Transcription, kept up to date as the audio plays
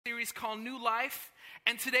series called New Life.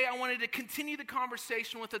 And today I wanted to continue the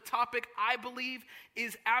conversation with a topic I believe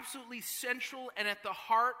is absolutely central and at the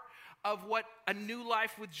heart of what a new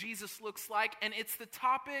life with Jesus looks like. And it's the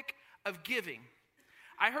topic of giving.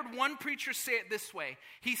 I heard one preacher say it this way.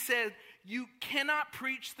 He said, you cannot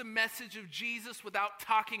preach the message of Jesus without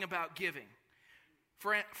talking about giving.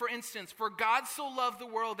 For instance, for God so loved the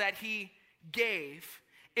world that he gave,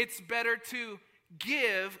 it's better to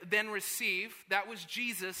give than receive. That was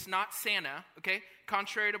Jesus, not Santa, okay?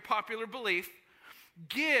 Contrary to popular belief.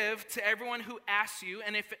 Give to everyone who asks you,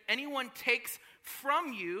 and if anyone takes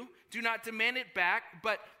from you, do not demand it back,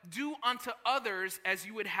 but do unto others as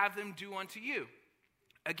you would have them do unto you.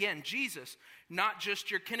 Again, Jesus, not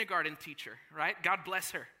just your kindergarten teacher, right? God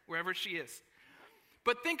bless her, wherever she is.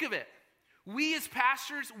 But think of it. We as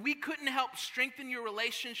pastors, we couldn't help strengthen your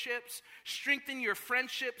relationships, strengthen your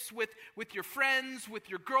friendships with your friends, with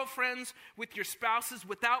your girlfriends, with your spouses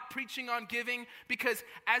without preaching on giving. Because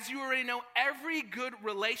as you already know, every good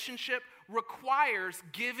relationship requires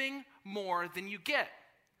giving more than you get.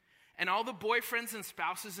 And all the boyfriends and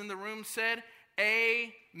spouses in the room said,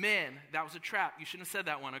 amen. That was a trap. You shouldn't have said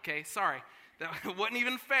that one, okay? Sorry. That wasn't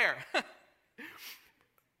even fair.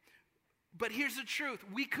 But here's the truth.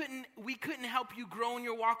 We couldn't help you grow in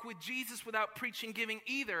your walk with Jesus without preaching giving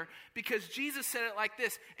either, because Jesus said it like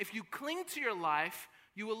this: if you cling to your life,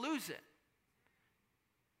 you will lose it.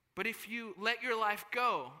 But if you let your life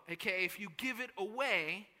go, okay, if you give it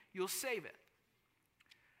away, you'll save it.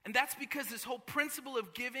 And that's because this whole principle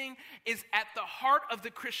of giving is at the heart of the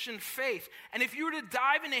Christian faith. And if you were to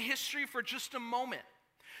dive into history for just a moment,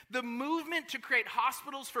 the movement to create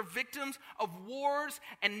hospitals for victims of wars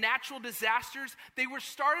and natural disasters, they were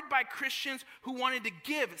started by Christians who wanted to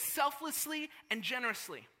give selflessly and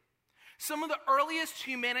generously. Some of the earliest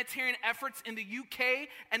humanitarian efforts in the UK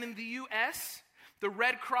and in the US, the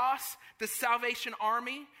Red Cross, the Salvation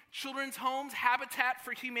Army, Children's Homes, Habitat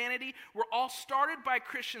for Humanity, were all started by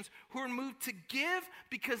Christians who were moved to give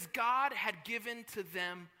because God had given to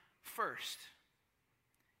them first.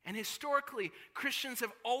 And historically, Christians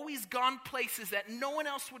have always gone places that no one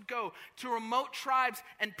else would go, to remote tribes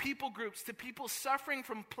and people groups, to people suffering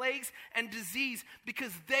from plagues and disease,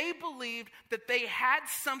 because they believed that they had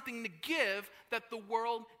something to give that the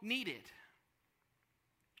world needed.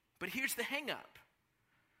 But here's the hang up.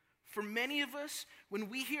 For many of us, when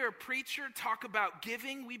we hear a preacher talk about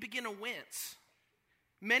giving, we begin to wince.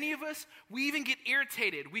 Many of us, we even get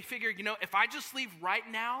irritated. We figure, if I just leave right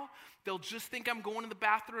now, they'll just think I'm going to the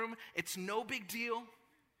bathroom. It's no big deal.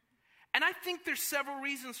 And I think there's several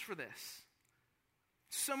reasons for this.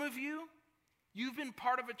 Some of you, you've been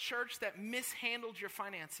part of a church that mishandled your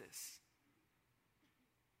finances.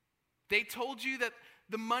 They told you that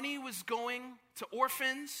the money was going to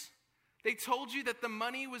orphans. They told you that the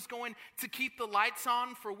money was going to keep the lights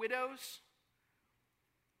on for widows.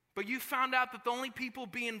 But you found out that the only people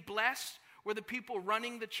being blessed were the people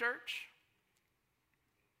running the church.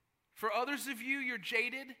 For others of you, you're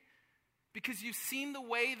jaded because you've seen the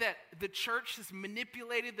way that the church has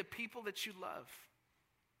manipulated the people that you love.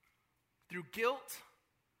 Through guilt,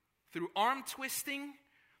 through arm twisting,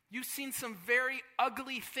 you've seen some very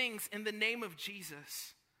ugly things in the name of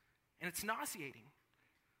Jesus. And it's nauseating.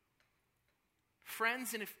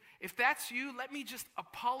 Friends, and if that's you, let me just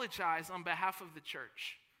apologize on behalf of the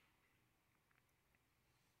church.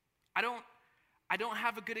 I don't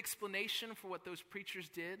have a good explanation for what those preachers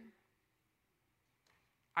did.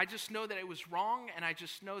 I just know that it was wrong, and I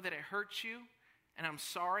just know that it hurt you, and I'm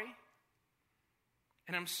sorry.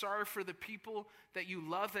 And I'm sorry for the people that you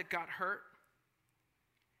love that got hurt.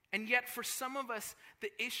 And yet, for some of us, the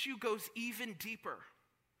issue goes even deeper.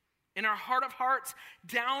 In our heart of hearts,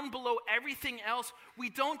 down below everything else, we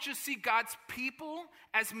don't just see God's people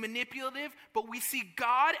as manipulative, but we see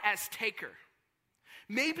God as taker.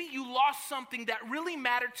 Maybe you lost something that really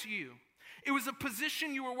mattered to you. It was a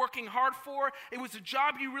position you were working hard for, it was a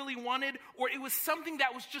job you really wanted, or it was something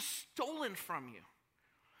that was just stolen from you.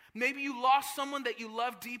 Maybe you lost someone that you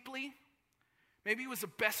loved deeply. Maybe it was a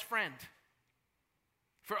best friend.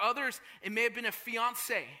 For others, it may have been a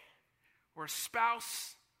fiance or a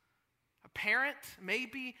spouse, a parent,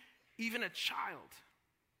 maybe even a child.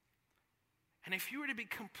 And if you were to be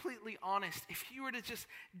completely honest, if you were to just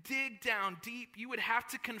dig down deep, you would have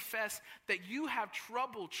to confess that you have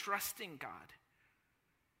trouble trusting God.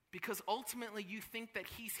 Because ultimately you think that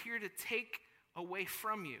he's here to take away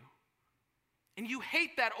from you. And you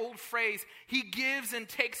hate that old phrase, he gives and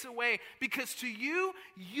takes away, because to you,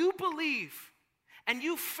 you believe and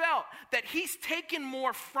you felt that he's taken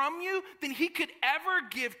more from you than he could ever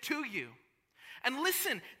give to you. And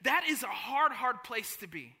listen, that is a hard, hard place to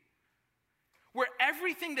be. where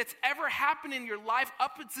everything that's ever happened in your life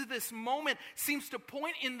up to this moment seems to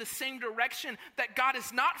point in the same direction, that God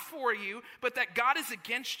is not for you, but that God is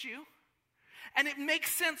against you. And it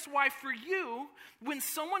makes sense why for you, when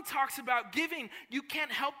someone talks about giving, you can't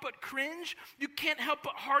help but cringe. You can't help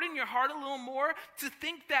but harden your heart a little more to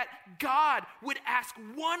think that God would ask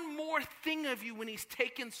one more thing of you when he's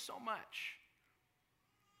taken so much.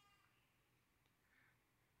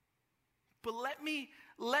 But let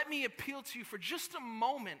me appeal to you for just a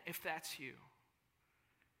moment, if that's you.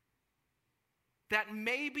 That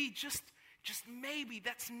maybe, just maybe,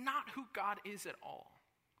 that's not who God is at all.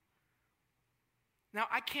 Now,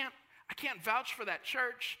 I can't vouch for that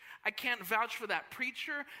church. I can't vouch for that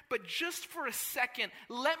preacher. But just for a second,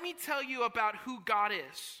 let me tell you about who God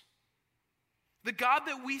is. The God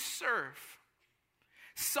that we serve.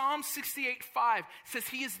 Psalm 68:5 says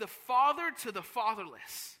he is the father to the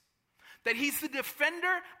fatherless. That he's the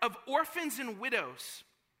defender of orphans and widows.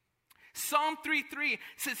 Psalm 3:3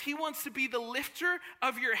 says he wants to be the lifter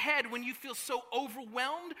of your head when you feel so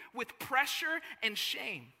overwhelmed with pressure and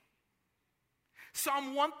shame.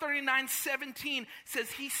 Psalm 139:17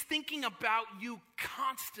 says he's thinking about you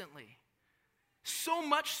constantly. So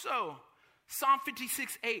much so, Psalm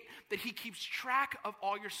 56:8, that he keeps track of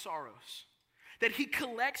all your sorrows. That he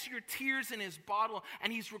collects your tears in his bottle,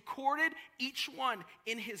 and he's recorded each one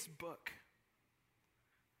in his book.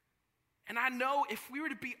 And I know if we were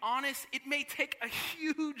to be honest, it may take a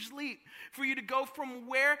huge leap for you to go from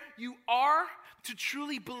where you are to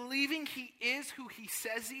truly believing he is who he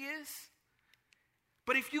says he is.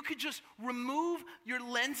 But if you could just remove your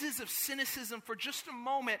lenses of cynicism for just a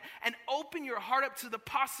moment and open your heart up to the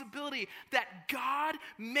possibility that God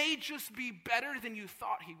may just be better than you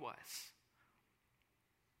thought he was,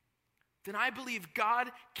 then I believe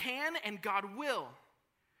God can and God will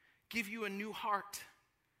give you a new heart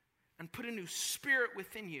and put a new spirit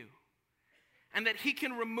within you. And that he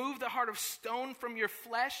can remove the heart of stone from your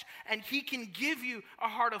flesh and he can give you a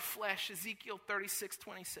heart of flesh, Ezekiel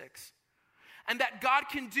 36:26. And that God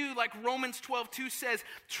can do, like Romans 12:2 says,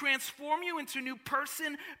 transform you into a new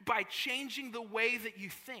person by changing the way that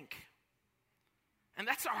you think. And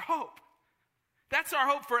that's our hope. That's our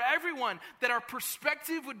hope for everyone, that our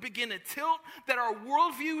perspective would begin to tilt, that our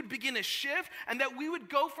worldview would begin to shift, and that we would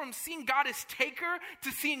go from seeing God as taker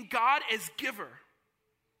to seeing God as giver.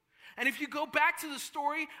 And if you go back to the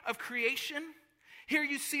story of creation, here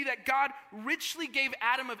you see that God richly gave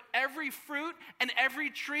Adam of every fruit and every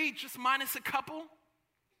tree, just minus a couple.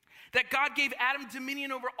 That God gave Adam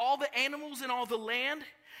dominion over all the animals and all the land.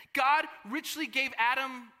 God richly gave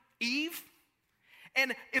Adam Eve.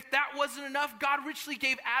 And if that wasn't enough, God richly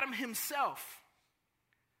gave Adam himself.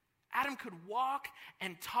 Adam could walk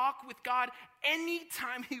and talk with God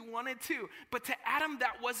anytime he wanted to. But to Adam,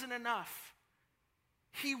 that wasn't enough.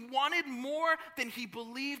 He wanted more than he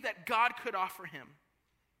believed that God could offer him.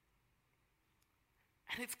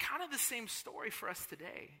 And it's kind of the same story for us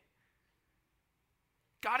today.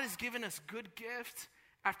 God has given us good gift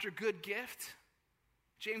after good gift.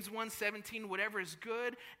 James 1:17, whatever is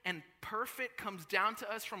good and perfect comes down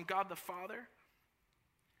to us from God the Father.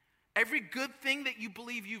 Every good thing that you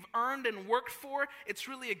believe you've earned and worked for, it's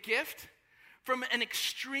really a gift from an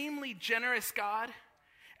extremely generous God.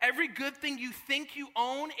 Every good thing you think you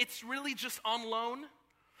own, it's really just on loan.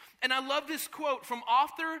 And I love this quote from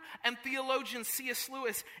author and theologian C.S.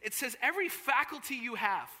 Lewis. It says, every faculty you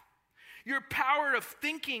have, your power of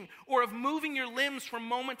thinking or of moving your limbs from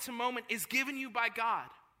moment to moment is given you by God.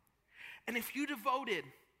 And if you devoted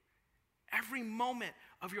every moment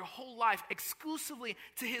of your whole life exclusively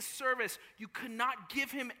to his service, you could not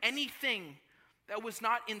give him anything that was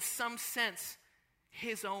not in some sense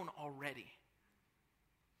his own already.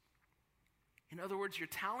 In other words, your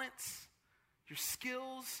talents, your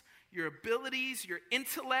skills, your abilities, your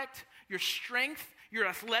intellect, your strength, your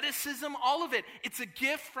athleticism, all of it, it's a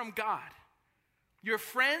gift from God. Your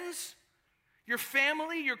friends, your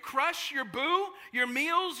family, your crush, your boo, your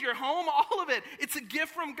meals, your home, all of it, it's a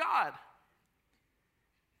gift from God.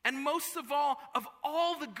 And most of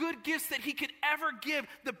all the good gifts that he could ever give,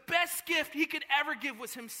 the best gift he could ever give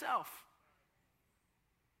was himself.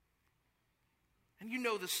 And you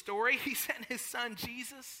know the story. He sent his son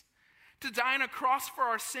Jesus to die on a cross for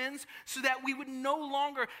our sins so that we would no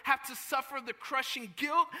longer have to suffer the crushing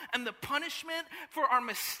guilt and the punishment for our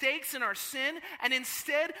mistakes and our sin. And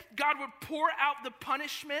instead, God would pour out the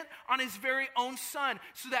punishment on his very own son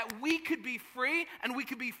so that we could be free and we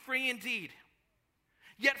could be free indeed.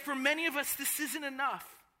 Yet for many of us, this isn't enough.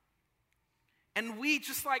 And we,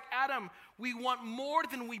 just like Adam, we want more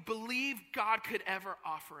than we believe God could ever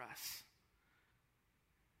offer us.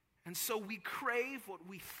 And so we crave what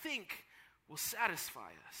we think will satisfy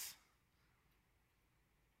us.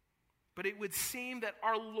 But it would seem that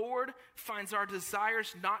our Lord finds our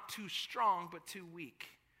desires not too strong, but too weak.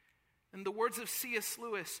 In the words of C.S.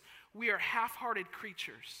 Lewis, we are half-hearted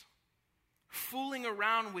creatures, fooling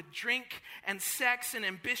around with drink and sex and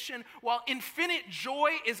ambition while infinite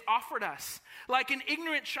joy is offered us. Like an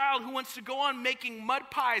ignorant child who wants to go on making mud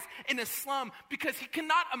pies in a slum because he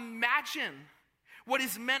cannot imagine what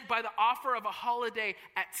is meant by the offer of a holiday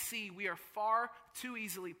at sea. We are far too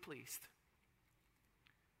easily pleased.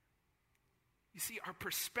 You see, our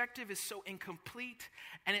perspective is so incomplete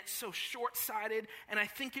and it's so short-sighted, and I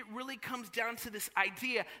think it really comes down to this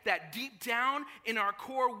idea that deep down in our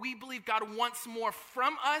core, we believe God wants more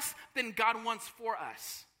from us than God wants for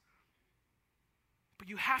us. But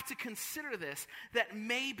you have to consider this, that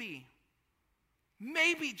maybe,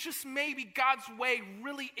 just maybe, God's way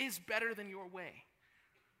really is better than your way.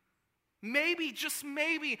 Maybe, just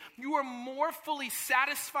maybe, you are more fully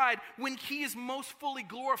satisfied when He is most fully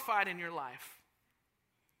glorified in your life.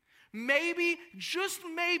 Maybe, just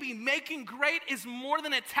maybe, making great is more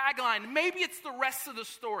than a tagline. Maybe it's the rest of the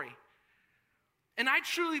story. And I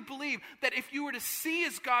truly believe that if you were to see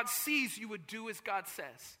as God sees, you would do as God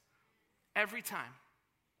says. Every time.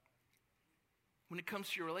 When it comes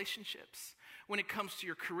to your relationships, when it comes to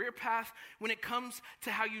your career path, when it comes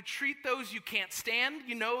to how you treat those you can't stand,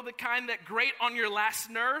 you know, the kind that grate on your last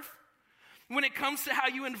nerve. When it comes to how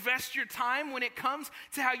you invest your time, when it comes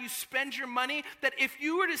to how you spend your money, that if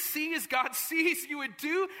you were to see as God sees, you would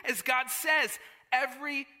do as God says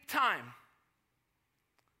every time.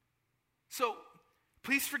 So,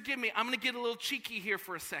 please forgive me, I'm going to get a little cheeky here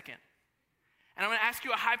for a second. And I'm going to ask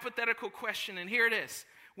you a hypothetical question, and here it is.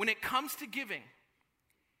 When it comes to giving,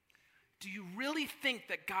 do you really think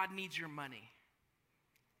that God needs your money?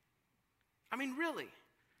 I mean, really?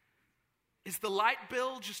 Is the light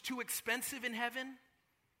bill just too expensive in heaven?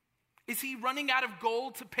 Is He running out of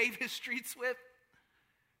gold to pave His streets with?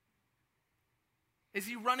 Is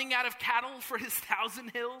He running out of cattle for His 1,000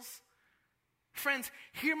 hills? Friends,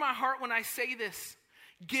 hear my heart when I say this.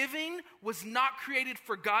 Giving was not created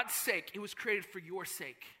for God's sake. It was created for your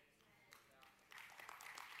sake.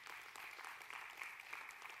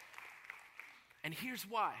 And here's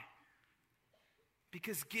why.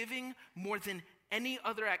 Because giving, more than any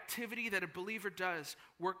other activity that a believer does,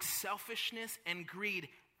 works selfishness and greed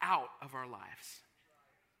out of our lives.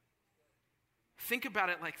 Think about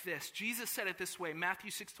it like this. Jesus said it this way,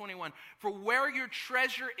 Matthew 6:21. For where your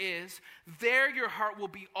treasure is, there your heart will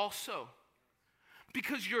be also.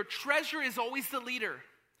 Because your treasure is always the leader.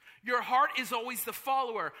 Your heart is always the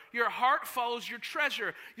follower. Your heart follows your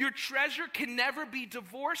treasure. Your treasure can never be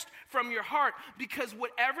divorced from your heart, because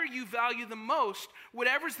whatever you value the most,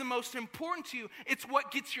 whatever's the most important to you, it's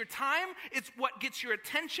what gets your time, it's what gets your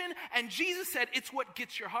attention, and Jesus said it's what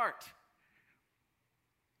gets your heart.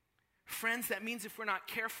 Friends, that means if we're not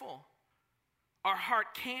careful, our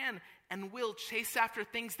heart can and will chase after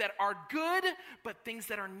things that are good, but things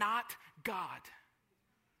that are not God.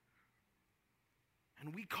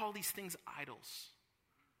 And we call these things idols.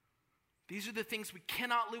 These are the things we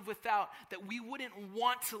cannot live without, that we wouldn't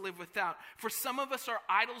want to live without. For some of us, our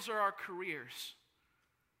idols are our careers.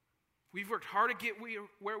 We've worked hard to get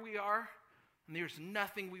where we are, and there's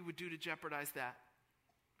nothing we would do to jeopardize that.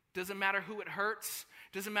 Doesn't matter who it hurts.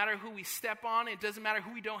 Doesn't matter who we step on. It doesn't matter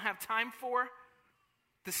who we don't have time for.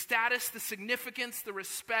 The status, the significance, the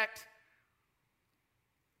respect.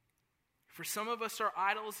 For some of us, our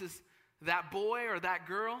idols is that boy or that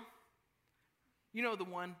girl, you know, the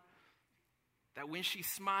one that when she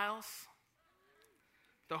smiles,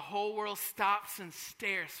 the whole world stops and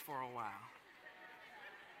stares for a while.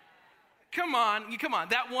 Come on.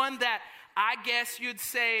 That one that I guess you'd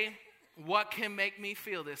say, what can make me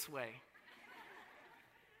feel this way?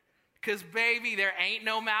 Because, baby, there ain't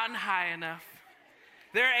no mountain high enough.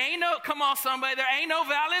 Come on, somebody, there ain't no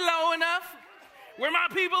valley low enough. Where my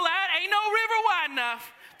people at, ain't no river wide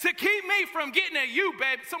enough to keep me from getting at you,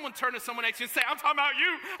 babe. Someone turn to someone next to you and say, I'm talking about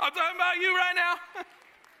you. I'm talking about you right now.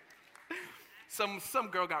 Some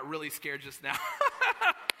girl got really scared just now.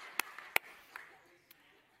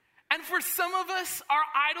 And for some of us, our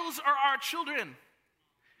idols are our children.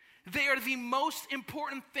 They are the most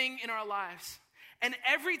important thing in our lives. And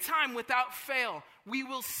every time, without fail, we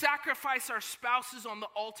will sacrifice our spouses on the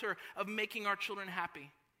altar of making our children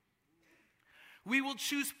happy. We will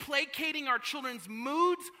choose placating our children's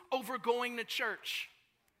moods over going to church.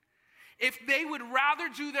 If they would rather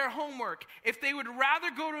do their homework, if they would rather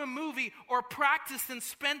go to a movie or practice than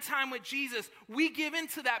spend time with Jesus, we give in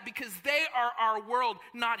to that because they are our world,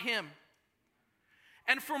 not Him.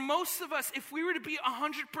 And for most of us, if we were to be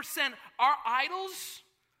 100%, our idols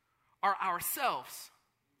are ourselves.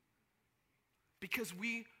 Because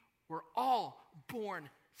we were all born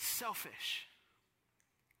selfish.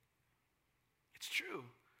 It's true.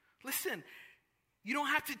 Listen, you don't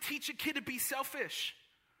have to teach a kid to be selfish.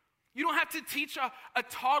 You don't have to teach a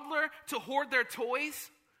toddler to hoard their toys.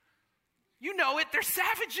 You know it, they're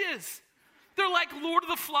savages. They're like Lord of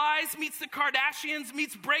the Flies meets the Kardashians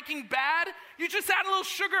meets Breaking Bad. You just add a little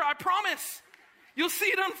sugar, I promise. You'll see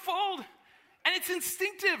it unfold. And it's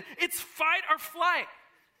instinctive. It's fight or flight.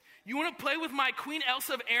 You want to play with my Queen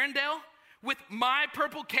Elsa of Arendelle with my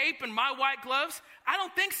purple cape and my white gloves? I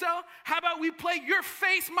don't think so. How about we play your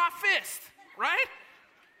face, my fist, right?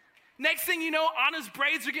 Next thing you know, Anna's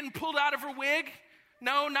braids are getting pulled out of her wig.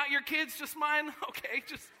 No, not your kids, just mine. Okay,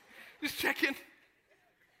 just checking.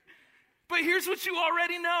 But here's what you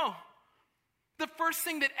already know. The first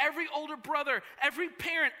thing that every older brother, every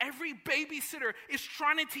parent, every babysitter is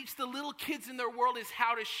trying to teach the little kids in their world is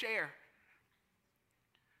how to share.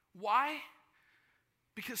 Why?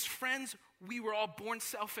 Because, friends, we were all born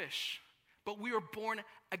selfish, but we were born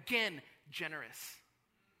again generous.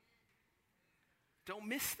 Don't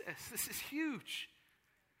miss this. This is huge.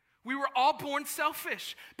 We were all born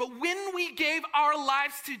selfish, but when we gave our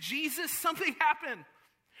lives to Jesus, something happened.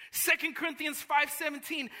 2 Corinthians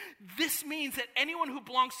 5:17, this means that anyone who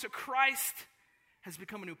belongs to Christ has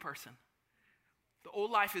become a new person. The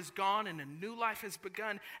old life is gone and a new life has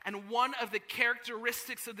begun. And one of the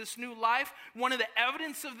characteristics of this new life, one of the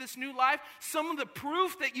evidence of this new life, some of the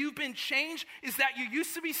proof that you've been changed is that you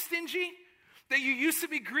used to be stingy, that you used to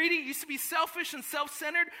be greedy, you used to be selfish and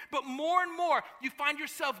self-centered, but more and more you find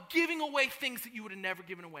yourself giving away things that you would have never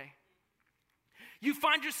given away. You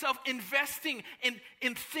find yourself investing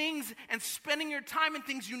in things and spending your time in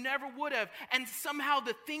things you never would have, and somehow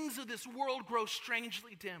the things of this world grow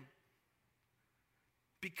strangely dim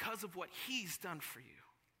because of what he's done for you.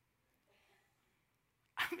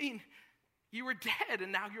 I mean, you were dead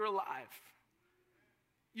and now you're alive.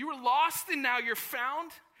 You were lost and now you're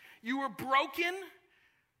found. You were broken,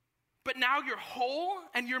 but now you're whole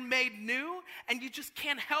and you're made new, and you just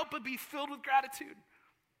can't help but be filled with gratitude.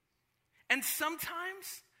 And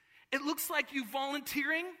sometimes it looks like you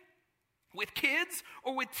volunteering with kids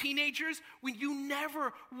or with teenagers when you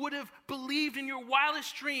never would have believed in your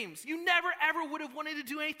wildest dreams. You never ever would have wanted to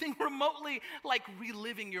do anything remotely like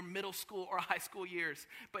reliving your middle school or high school years.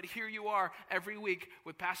 But here you are every week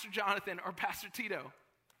with Pastor Jonathan or Pastor Tito.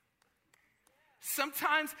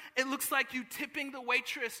 Sometimes it looks like you tipping the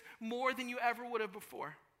waitress more than you ever would have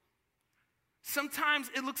before. Sometimes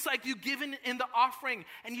it looks like you giving in the offering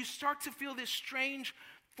and you start to feel this strange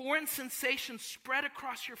foreign sensation spread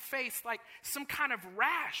across your face like some kind of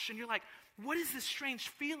rash. And you're like, what is this strange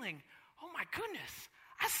feeling? Oh my goodness,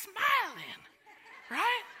 I'm smiling,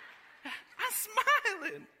 right? I'm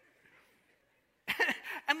smiling.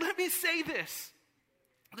 And let me say this.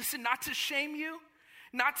 Listen, not to shame you,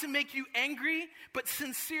 not to make you angry, but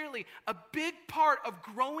sincerely, a big part of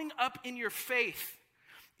growing up in your faith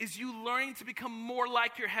is you learning to become more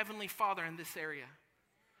like your Heavenly Father in this area.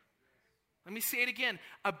 Let me say it again.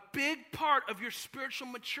 A big part of your spiritual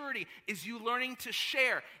maturity is you learning to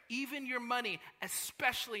share even your money,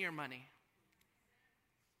 especially your money.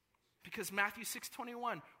 Because Matthew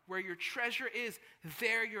 6:21, where your treasure is,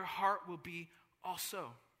 there your heart will be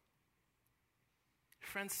also.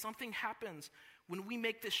 Friends, something happens when we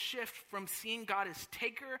make this shift from seeing God as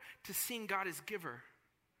taker to seeing God as giver.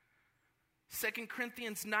 2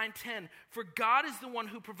 Corinthians 9:10, for God is the one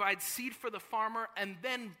who provides seed for the farmer and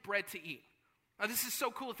then bread to eat. Now this is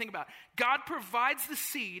so cool to think about. God provides the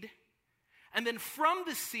seed, and then from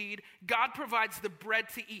the seed, God provides the bread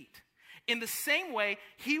to eat. In the same way,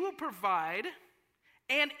 he will provide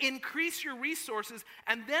and increase your resources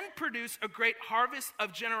and then produce a great harvest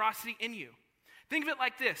of generosity in you. Think of it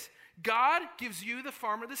like this. God gives you, the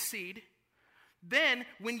farmer, the seed. Then,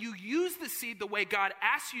 when you use the seed the way God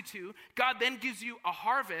asks you to, God then gives you a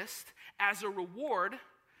harvest as a reward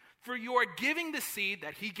for your giving the seed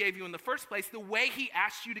that he gave you in the first place the way he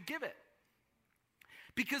asked you to give it.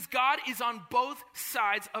 Because God is on both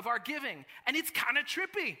sides of our giving. And it's kind of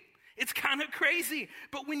trippy. It's kind of crazy.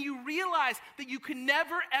 But when you realize that you can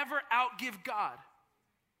never, ever outgive God,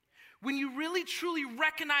 when you really, truly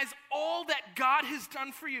recognize all that God has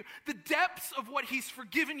done for you, the depths of what he's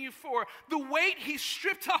forgiven you for, the weight he's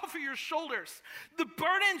stripped off of your shoulders, the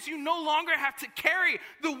burdens you no longer have to carry,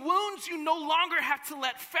 the wounds you no longer have to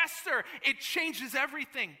let fester, it changes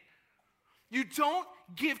everything. You don't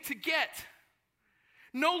give to get.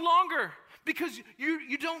 No longer, because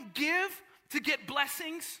you don't give to get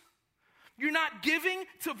blessings. You're not giving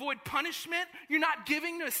to avoid punishment. You're not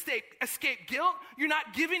giving to escape guilt. You're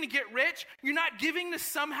not giving to get rich. You're not giving to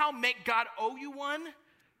somehow make God owe you one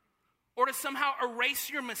or to somehow erase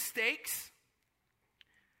your mistakes.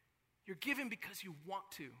 You're giving because you want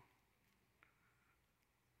to.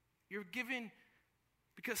 You're giving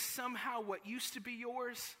because somehow what used to be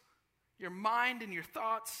yours, your mind and your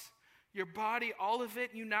thoughts, your body, all of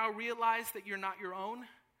it, you now realize that you're not your own.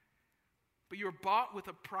 But you were bought with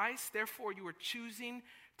a price, therefore you are choosing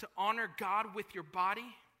to honor God with your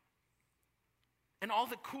body. And all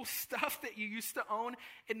the cool stuff that you used to own,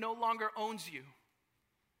 it no longer owns you.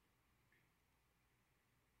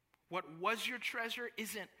 What was your treasure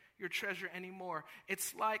isn't your treasure anymore.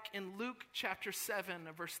 It's like in Luke chapter 7,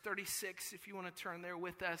 verse 36, if you want to turn there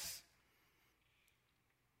with us.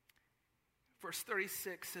 Verse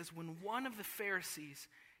 36 says, when one of the Pharisees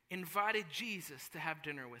invited Jesus to have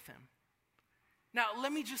dinner with him. Now,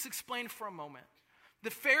 let me just explain for a moment.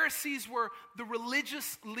 The Pharisees were the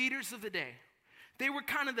religious leaders of the day. They were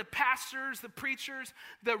kind of the pastors, the preachers,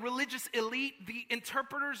 the religious elite, the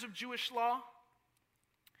interpreters of Jewish law.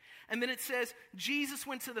 And then it says, Jesus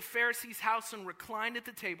went to the Pharisee's house and reclined at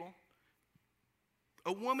the table.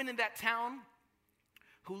 A woman in that town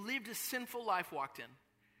who lived a sinful life walked in.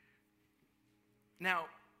 Now,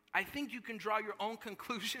 I think you can draw your own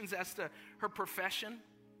conclusions as to her profession.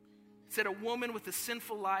 It said a woman with a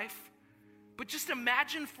sinful life. But just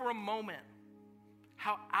imagine for a moment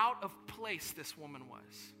how out of place this woman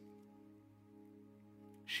was.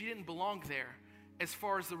 She didn't belong there as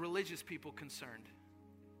far as the religious people concerned.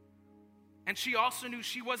 And she also knew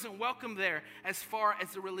she wasn't welcome there as far as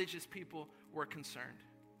the religious people were concerned.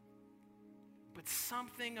 But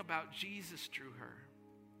something about Jesus drew her.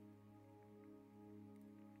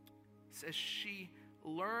 It says she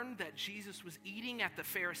learned that Jesus was eating at the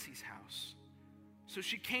Pharisee's house. So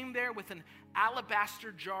she came there with an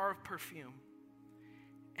alabaster jar of perfume.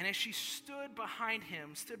 And as she stood behind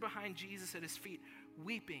Jesus at his feet,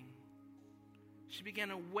 weeping, she began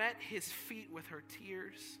to wet his feet with her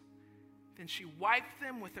tears. Then she wiped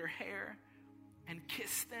them with her hair and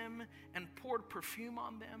kissed them and poured perfume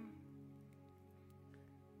on them.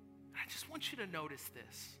 I just want you to notice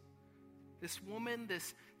this. This woman,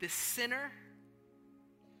 this sinner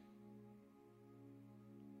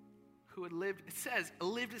who had lived, it says,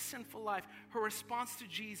 lived a sinful life. Her response to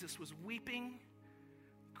Jesus was weeping,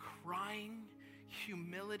 crying,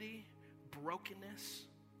 humility, brokenness.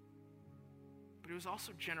 But it was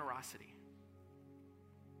also generosity.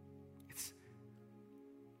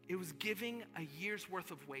 It was giving a year's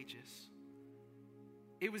worth of wages.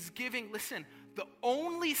 It was giving, listen, the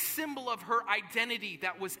only symbol of her identity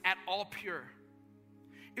that was at all pure.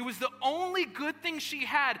 It was the only good thing she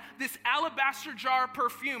had, this alabaster jar of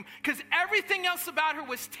perfume, because everything else about her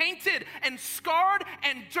was tainted and scarred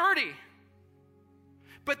and dirty.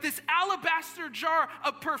 But this alabaster jar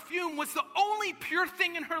of perfume was the only pure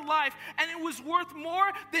thing in her life, and it was worth more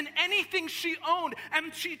than anything she owned,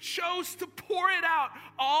 and she chose to pour it out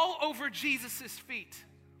all over Jesus' feet.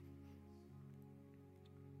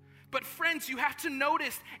 But friends, you have to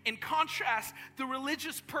notice, in contrast, the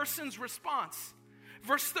religious person's response.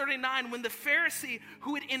 Verse 39, when the Pharisee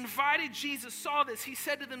who had invited Jesus saw this, he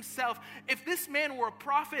said to himself, if this man were a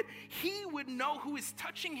prophet, he would know who is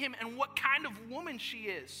touching him and what kind of woman she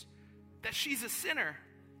is, that she's a sinner.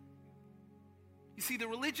 You see, the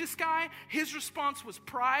religious guy, his response was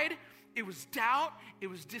pride, it was doubt, it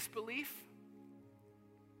was disbelief.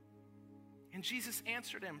 And Jesus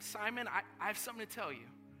answered him, Simon, I have something to tell you.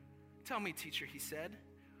 Tell me, teacher, he said.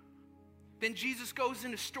 Then Jesus goes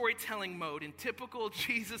into storytelling mode in typical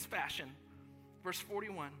Jesus fashion. Verse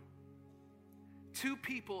 41. 2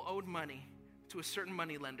 people owed money to a certain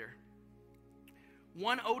moneylender.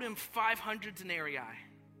 One owed him 500 denarii.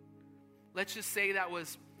 Let's just say that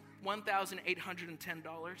was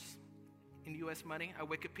 $1,810 in U.S. money. I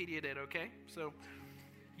Wikipedia'd it, okay? So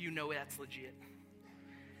you know that's legit.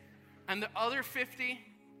 And the other 50,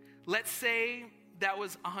 let's say that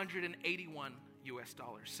was $181 U.S.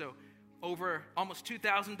 dollars. So over almost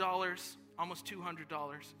 $2,000, almost $200.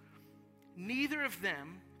 Neither of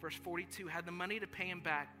them, verse 42, had the money to pay him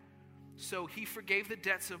back, so he forgave the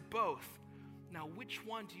debts of both. Now, which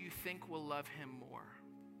one do you think will love him more?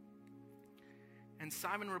 And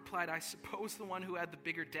Simon replied, I suppose the one who had the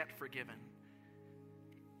bigger debt forgiven.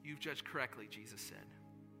 You've judged correctly, Jesus said.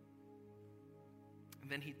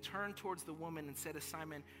 And then he turned towards the woman and said to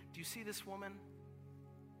Simon, do you see this woman?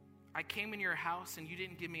 I came in your house and you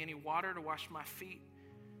didn't give me any water to wash my feet,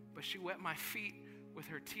 but she wet my feet with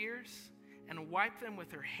her tears and wiped them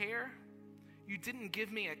with her hair. You didn't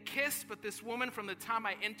give me a kiss, but this woman from the time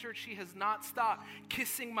I entered, she has not stopped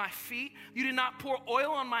kissing my feet. You did not pour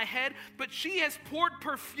oil on my head, but she has poured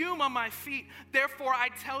perfume on my feet. Therefore, I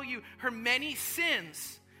tell you, her many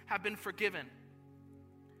sins have been forgiven,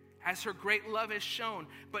 as her great love has shown.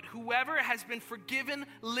 But whoever has been forgiven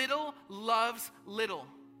little loves little.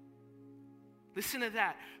 Listen to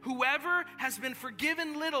that. Whoever has been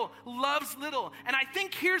forgiven little loves little. And I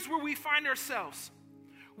think here's where we find ourselves.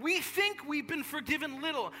 We think we've been forgiven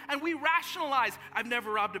little, and we rationalize, I've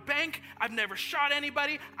never robbed a bank, I've never shot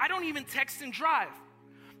anybody, I don't even text and drive.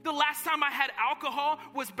 The last time I had alcohol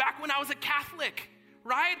was back when I was a Catholic,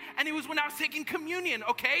 right? And it was when I was taking communion,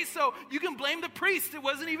 okay? So you can blame the priest, it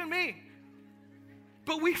wasn't even me.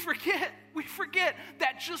 But we forget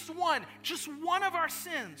that just one of our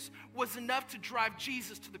sins was enough to drive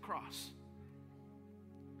Jesus to the cross.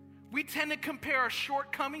 We tend to compare our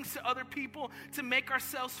shortcomings to other people to make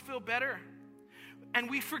ourselves feel better. And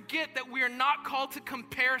we forget that we are not called to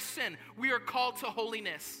comparison. We are called to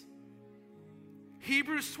holiness.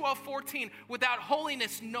 Hebrews 12:14, without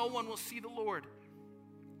holiness, no one will see the Lord.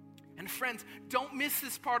 And friends, don't miss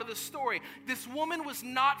this part of the story. This woman was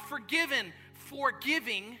not forgiven for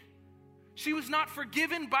giving. She was not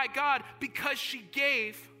forgiven by God because she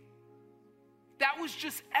gave. That was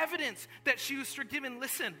just evidence that she was forgiven.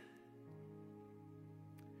 Listen.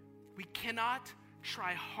 We cannot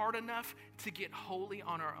try hard enough to get holy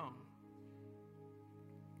on our own.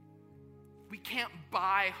 We can't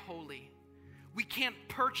buy holy. We can't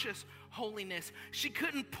purchase holiness. She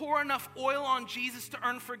couldn't pour enough oil on Jesus to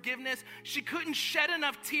earn forgiveness. She couldn't shed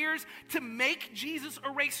enough tears to make Jesus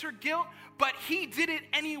erase her guilt, but he did it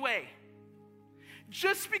anyway.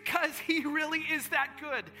 Just because he really is that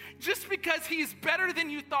good. Just because he is better than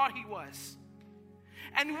you thought he was.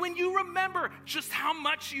 And when you remember just how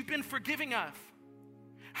much you've been forgiving of,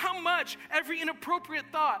 how much every inappropriate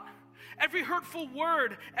thought, every hurtful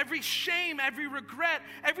word, every shame, every regret,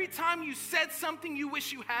 every time you said something you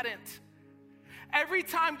wish you hadn't, every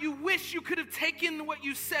time you wish you could have taken what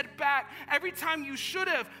you said back, every time you should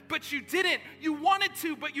have, but you didn't, you wanted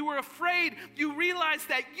to, but you were afraid, you realize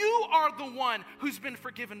that you are the one who's been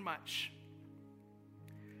forgiven much.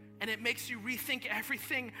 And it makes you rethink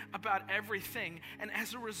everything about everything. And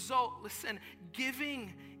as a result, listen,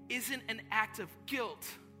 giving isn't an act of guilt.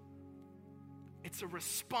 It's a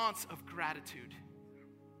response of gratitude.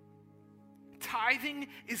 Tithing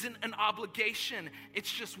isn't an obligation.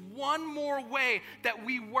 It's just one more way that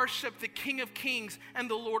we worship the King of Kings and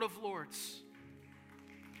the Lord of Lords.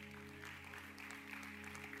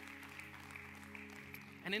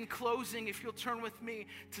 And in closing, if you'll turn with me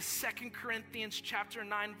to 2 Corinthians chapter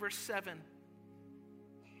 9, verse 7.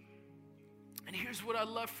 And here's what I'd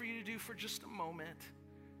love for you to do for just a moment.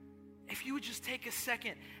 If you would just take a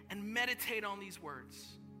second and meditate on these words.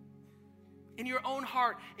 In your own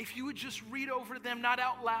heart, if you would just read over them, not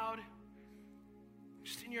out loud,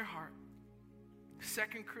 just in your heart. 2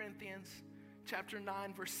 Corinthians chapter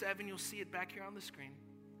 9, verse 7, you'll see it back here on the screen.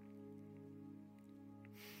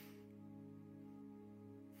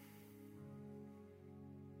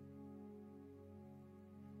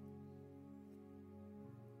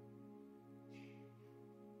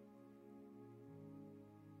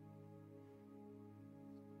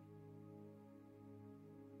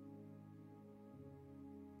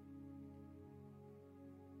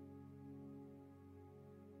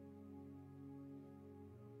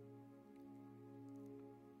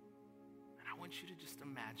 I want you to just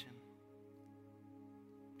imagine,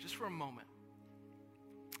 just for a moment,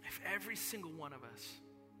 if every single one of us,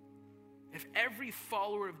 if every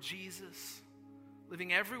follower of Jesus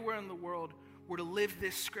living everywhere in the world were to live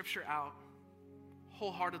this scripture out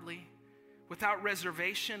wholeheartedly, without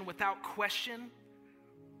reservation, without question.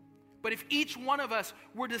 But if each one of us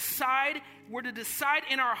were to decide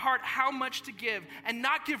in our heart how much to give and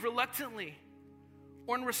not give reluctantly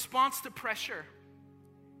or in response to pressure,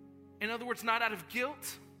 in other words, not out of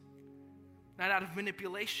guilt, not out of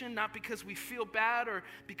manipulation, not because we feel bad or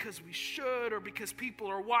because we should or because people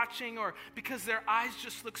are watching or because their eyes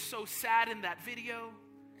just look so sad in that video.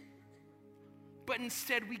 But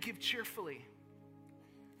instead we give cheerfully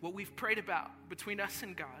what we've prayed about between us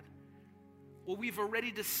and God, what we've already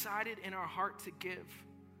decided in our heart to give,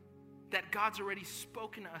 that God's already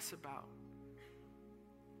spoken to us about.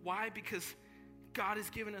 Why? Because God has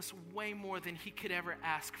given us way more than he could ever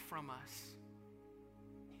ask from us.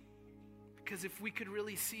 Because if we could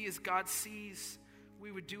really see as God sees,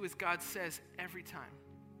 we would do as God says every time.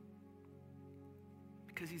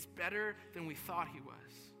 Because he's better than we thought he was.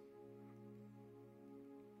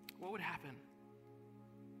 What would happen?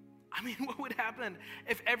 I I mean, what would happen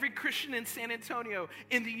if every Christian in San Antonio,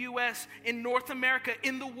 in the U.S., in North America,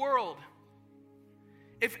 in the world,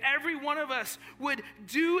 if every one of us would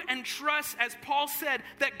do and trust, as Paul said,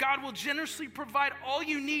 that God will generously provide all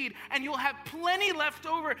you need and you'll have plenty left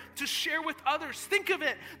over to share with others. Think of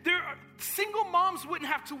it. Single moms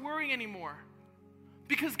wouldn't have to worry anymore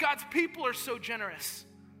because God's people are so generous.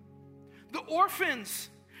 The orphans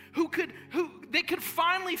who could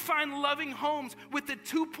finally find loving homes with the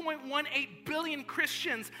 2.18 billion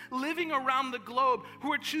Christians living around the globe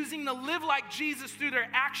who are choosing to live like Jesus through their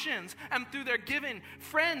actions and through their giving.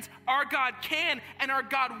 Friends, our God can and our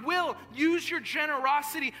God will use your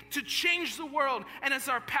generosity to change the world. And as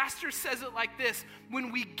our pastor says it like this,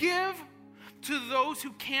 when we give to those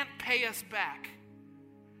who can't pay us back,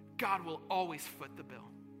 God will always foot the bill.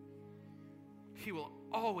 He will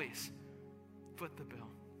always foot the bill.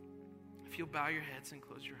 If you'll bow your heads and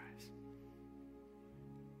close your eyes.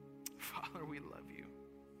 Father, we love you.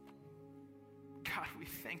 God, we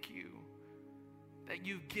thank you that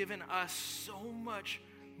you've given us so much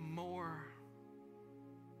more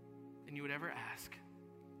than you would ever ask.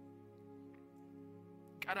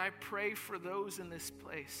 God, I pray for those in this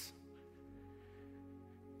place,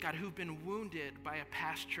 God, who've been wounded by a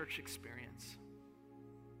past church experience.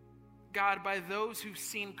 God, by those who've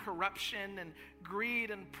seen corruption and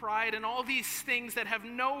greed and pride and all these things that have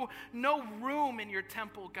no room in your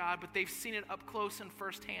temple, God, but they've seen it up close and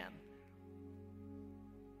firsthand.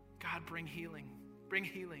 God, bring healing. Bring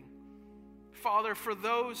healing. Father, for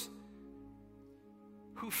those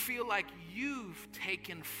who feel like you've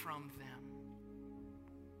taken from them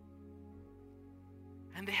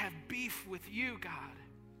and they have beef with you, God,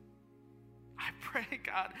 I pray,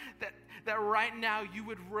 God, that right now you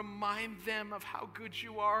would remind them of how good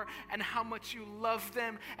you are and how much you love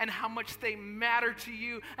them and how much they matter to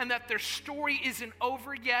you and that their story isn't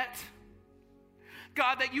over yet.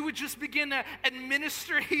 God, that you would just begin to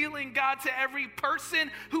administer healing, God, to every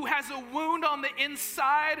person who has a wound on the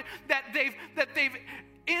inside that they've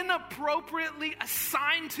inappropriately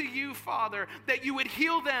assigned to you, Father, that you would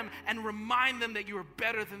heal them and remind them that you are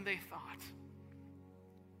better than they thought.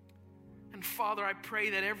 And Father, I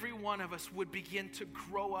pray that every one of us would begin to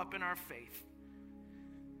grow up in our faith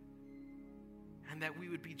and that we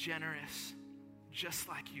would be generous just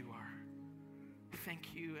like you are.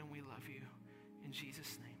 Thank you and we love you. In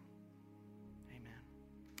Jesus' name,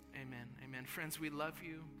 amen. Amen. Amen. Friends, we love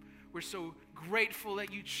you. We're so grateful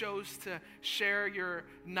that you chose to share your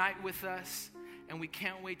night with us. And we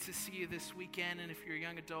can't wait to see you this weekend. And if you're a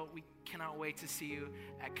young adult, we cannot wait to see you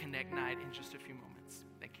at Connect Night in just a few moments.